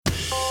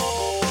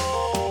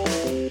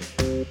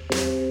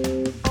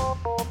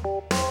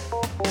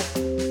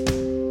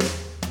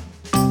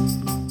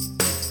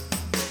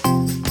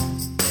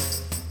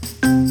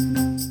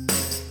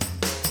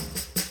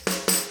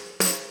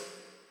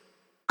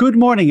Good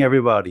morning,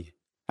 everybody,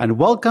 and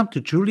welcome to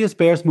Julius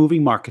Baer's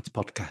Moving Markets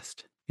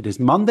podcast. It is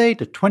Monday,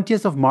 the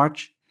 20th of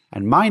March,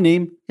 and my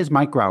name is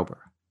Mike Rauber.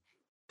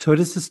 So it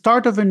is the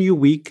start of a new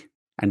week,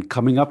 and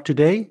coming up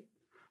today,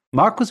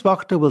 Markus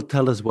Wachter will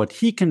tell us what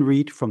he can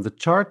read from the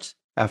charts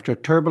after a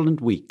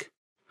turbulent week.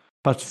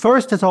 But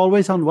first, as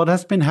always, on what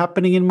has been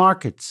happening in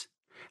markets.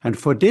 And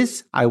for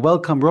this, I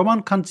welcome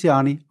Roman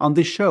Canziani on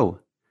this show.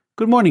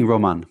 Good morning,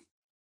 Roman.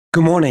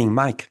 Good morning,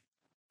 Mike.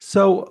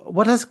 So,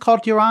 what has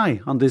caught your eye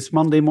on this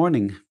Monday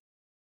morning?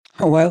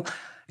 Well,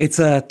 it's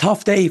a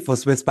tough day for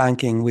Swiss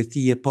banking with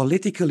the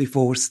politically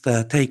forced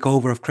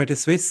takeover of Credit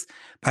Suisse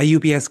by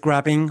UBS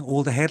grabbing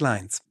all the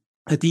headlines.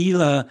 A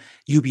deal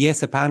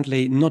UBS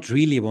apparently not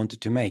really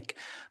wanted to make.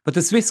 But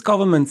the Swiss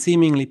government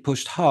seemingly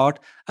pushed hard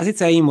as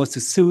its aim was to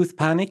soothe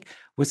panic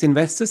with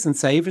investors and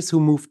savers who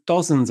moved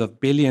dozens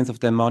of billions of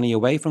their money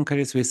away from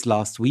Credit Suisse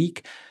last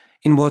week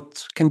in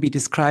what can be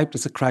described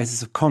as a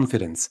crisis of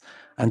confidence.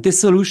 And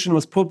this solution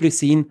was probably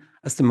seen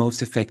as the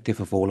most effective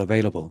of all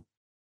available.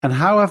 And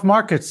how have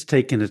markets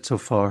taken it so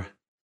far?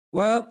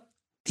 Well,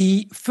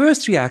 the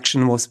first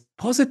reaction was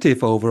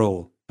positive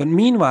overall. But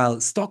meanwhile,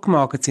 stock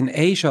markets in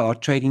Asia are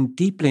trading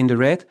deeply in the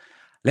red,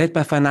 led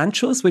by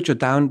financials, which are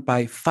down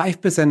by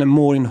 5% and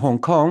more in Hong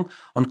Kong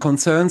on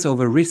concerns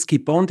over risky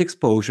bond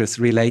exposures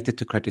related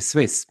to Credit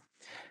Suisse.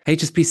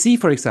 HSBC,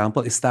 for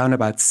example, is down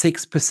about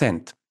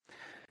 6%.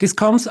 This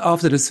comes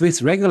after the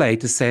Swiss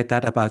regulator said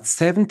that about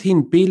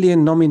 17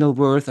 billion nominal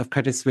worth of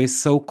Credit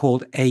Suisse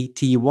so-called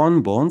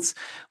AT1 bonds,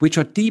 which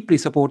are deeply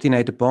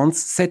subordinated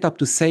bonds set up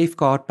to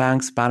safeguard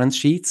banks' balance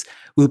sheets,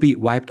 will be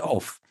wiped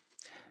off.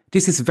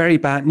 This is very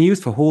bad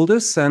news for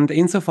holders and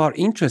insofar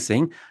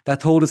interesting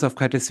that holders of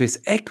Credit Suisse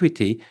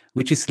equity,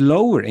 which is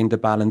lower in the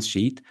balance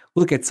sheet,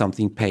 will get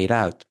something paid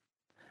out.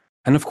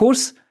 And of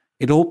course,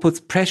 it all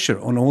puts pressure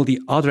on all the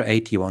other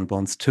AT1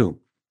 bonds too.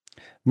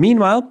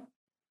 Meanwhile,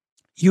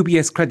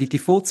 UBS credit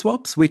default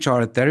swaps, which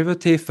are a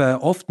derivative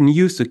often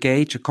used to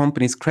gauge a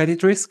company's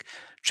credit risk,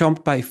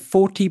 jumped by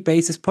 40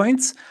 basis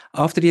points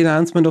after the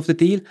announcement of the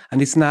deal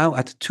and is now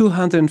at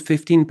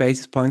 215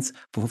 basis points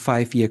for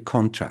 5-year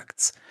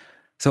contracts.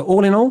 So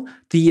all in all,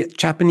 the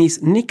Japanese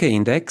Nikkei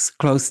index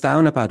closed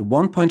down about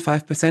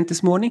 1.5%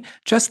 this morning,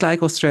 just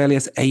like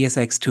Australia's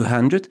ASX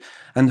 200,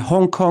 and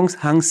Hong Kong's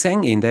Hang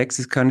Seng index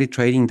is currently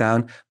trading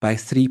down by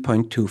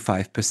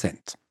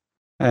 3.25%.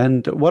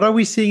 And what are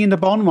we seeing in the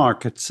bond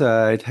markets?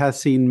 It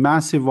has seen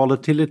massive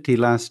volatility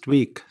last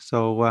week.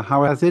 So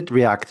how has it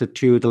reacted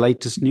to the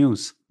latest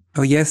news?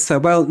 Oh yes,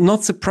 well,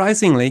 not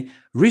surprisingly,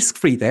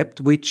 risk-free debt,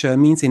 which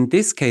means in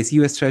this case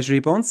US Treasury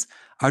bonds,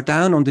 are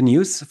down on the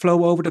news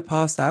flow over the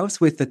past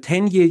hours, with the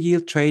 10-year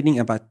yield trading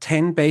about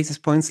 10 basis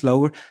points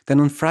lower than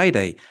on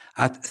Friday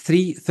at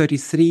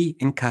 3.33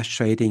 in cash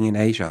trading in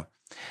Asia.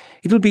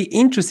 It will be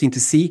interesting to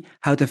see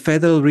how the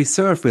Federal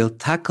Reserve will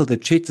tackle the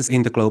jitters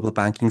in the global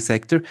banking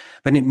sector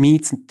when it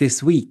meets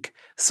this week.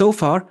 So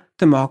far,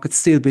 the markets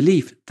still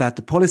believe that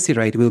the policy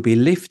rate will be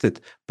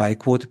lifted by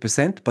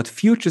 0.25%, but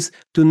futures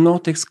do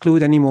not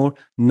exclude anymore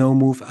no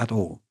move at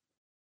all.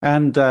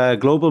 And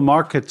global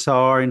markets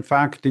are, in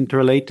fact,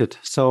 interrelated.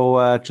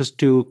 So just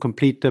to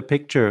complete the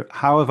picture,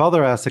 how have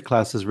other asset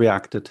classes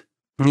reacted?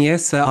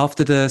 Yes,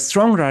 after the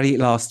strong rally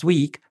last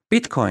week,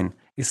 Bitcoin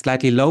is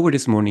slightly lower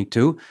this morning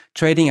too,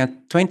 trading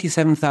at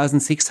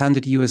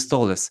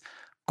 $27,600.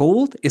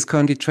 Gold is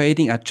currently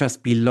trading at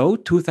just below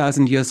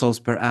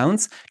 $2,000 per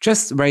ounce,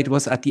 just where it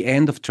was at the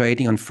end of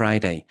trading on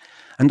Friday.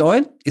 And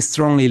oil is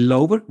strongly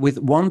lower, with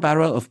 1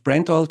 barrel of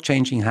Brent oil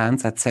changing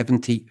hands at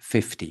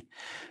 $70.50.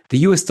 The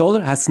US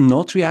dollar has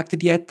not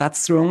reacted yet that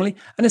strongly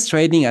and is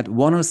trading at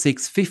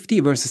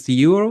 106.50 versus the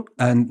euro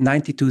and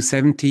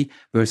 92.70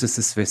 versus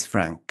the Swiss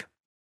franc.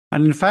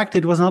 And in fact,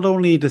 it was not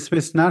only the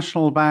Swiss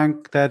National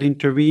Bank that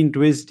intervened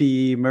with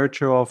the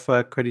merger of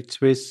Credit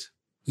Suisse.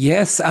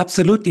 Yes,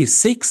 absolutely.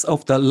 6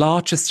 of the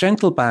largest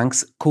central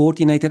banks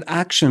coordinated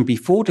action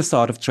before the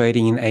start of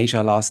trading in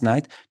Asia last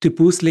night to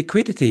boost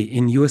liquidity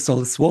in US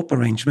dollar swap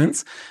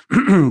arrangements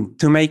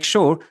to make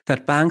sure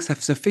that banks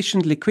have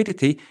sufficient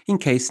liquidity in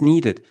case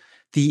needed.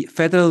 The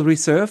Federal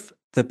Reserve,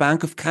 the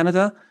Bank of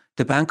Canada,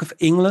 the Bank of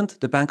England,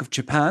 the Bank of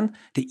Japan,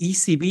 the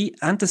ECB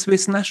and the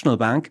Swiss National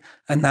Bank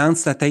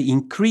announced that they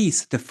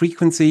increase the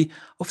frequency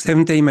of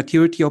 7-day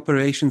maturity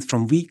operations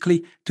from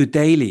weekly to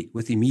daily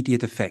with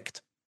immediate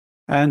effect.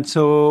 And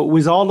so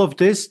with all of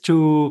this,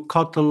 to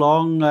cut the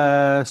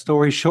long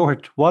story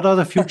short, what are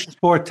the futures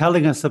board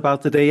telling us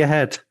about the day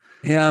ahead?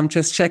 Yeah, I'm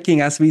just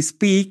checking as we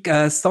speak.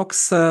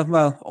 Stocks,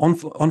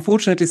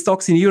 unfortunately,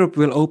 stocks in Europe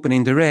will open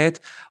in the red.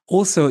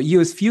 Also,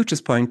 US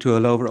futures point to a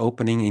lower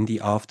opening in the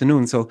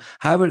afternoon. So,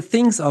 however,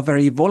 things are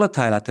very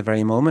volatile at the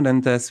very moment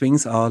and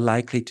swings are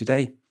likely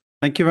today.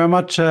 Thank you very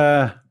much,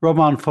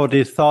 Roman, for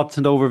the thoughts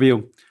and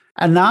overview.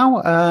 And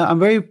now I'm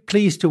very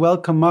pleased to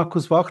welcome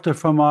Markus Wachter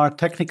from our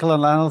technical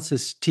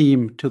analysis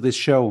team to this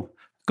show.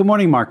 Good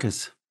morning,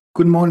 Markus.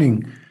 Good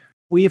morning.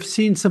 We have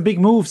seen some big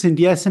moves in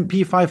the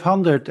S&P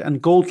 500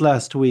 and gold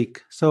last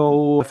week.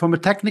 So from a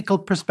technical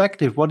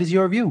perspective, what is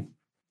your view?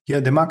 Yeah,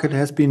 the market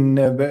has been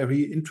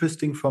very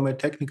interesting from a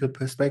technical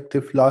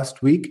perspective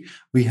last week.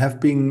 We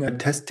have been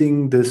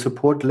testing the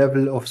support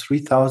level of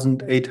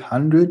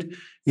 3,800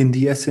 in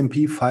the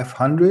S&P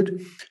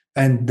 500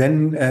 and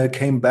then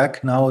came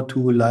back now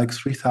to like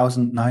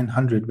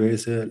 3,900, where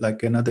is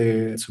like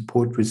another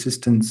support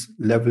resistance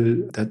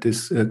level that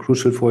is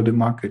crucial for the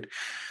market.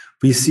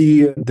 We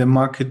see the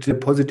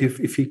market positive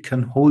if it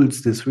can hold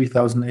the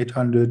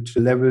 3,800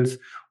 levels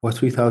or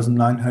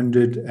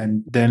 3,900,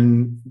 and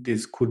then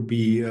this could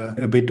be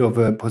a bit of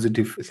a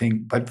positive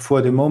thing. But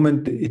for the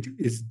moment, it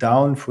is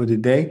down for the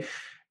day.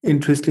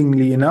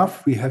 Interestingly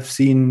enough, we have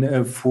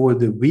seen for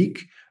the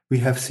week, we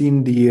have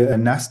seen the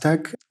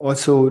Nasdaq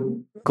also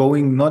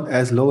going not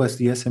as low as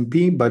the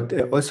S&P, but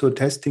also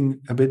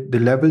testing a bit the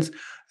levels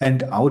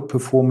and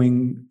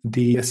outperforming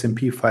the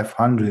S&P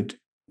 500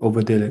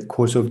 over the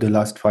course of the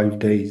last 5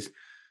 days.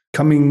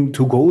 Coming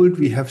to gold,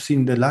 we have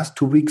seen the last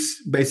 2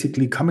 weeks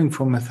basically coming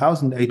from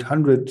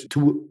 1,800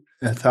 to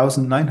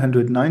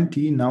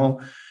 1,990, now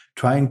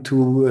trying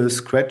to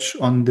scratch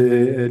on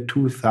the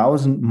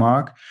 2,000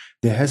 mark.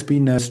 There has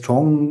been a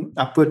strong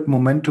upward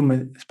momentum,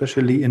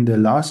 especially in the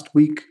last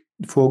week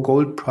for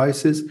gold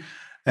prices.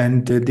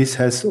 And this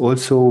has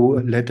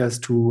also led us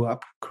to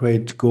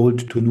upgrade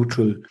gold to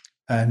neutral.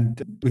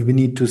 And we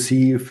need to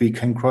see if we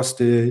can cross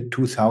the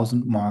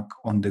 2,000 mark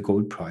on the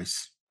gold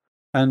price.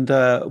 And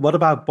what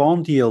about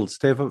bond yields?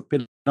 They've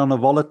been on a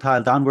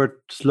volatile downward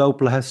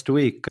slope last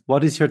week.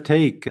 What is your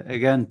take?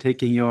 Again,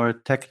 taking your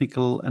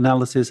technical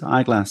analysis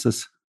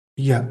eyeglasses.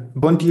 Yeah,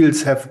 bond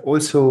yields have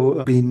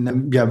also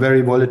been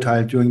very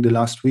volatile during the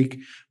last week.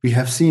 We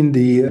have seen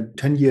the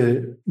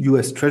 10-year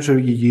US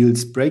Treasury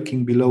yields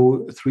breaking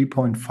below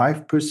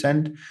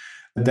 3.5%.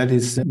 That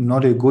is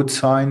not a good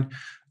sign.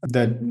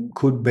 That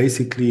could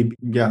basically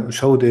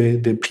show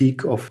the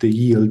peak of the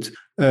yield.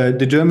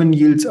 The German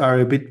yields are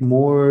a bit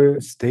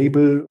more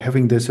stable,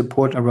 having the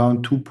support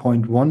around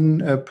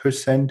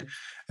 2.1%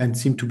 and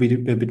seem to be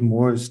a bit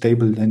more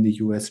stable than the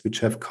US, which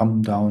have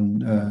come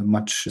down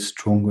much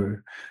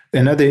stronger.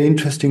 Another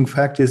interesting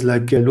fact is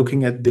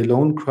looking at the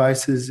loan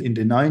crisis in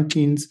the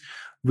 19s,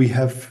 we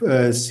have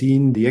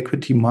seen the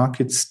equity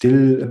market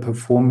still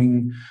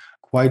performing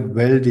quite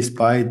well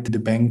despite the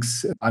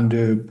banks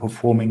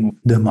underperforming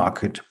the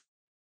market.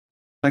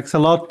 Thanks a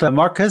lot,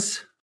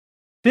 Markus.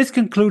 This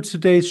concludes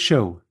today's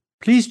show.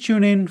 Please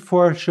tune in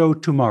for our show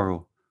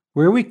tomorrow,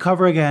 where we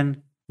cover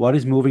again what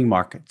is moving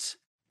markets.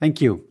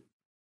 Thank you.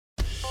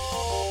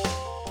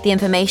 The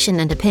information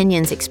and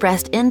opinions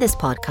expressed in this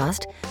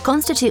podcast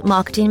constitute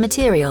marketing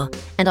material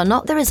and are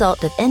not the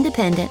result of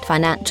independent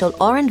financial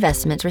or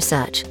investment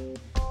research.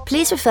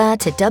 Please refer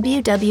to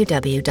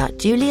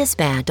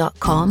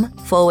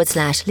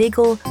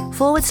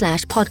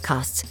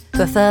www.juliusbaer.com/legal/podcasts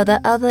for further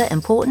other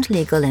important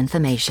legal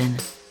information.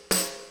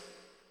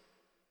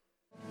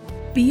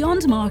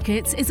 Beyond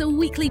Markets is a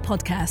weekly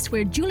podcast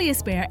where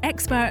Julius Baer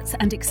experts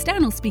and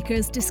external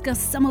speakers discuss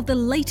some of the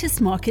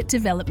latest market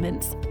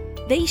developments.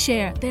 They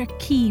share their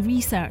key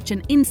research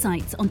and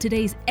insights on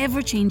today's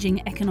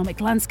ever-changing economic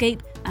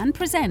landscape and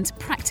present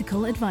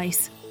practical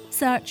advice.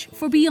 Search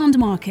for Beyond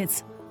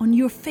Markets on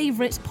your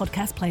favourite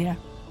podcast player.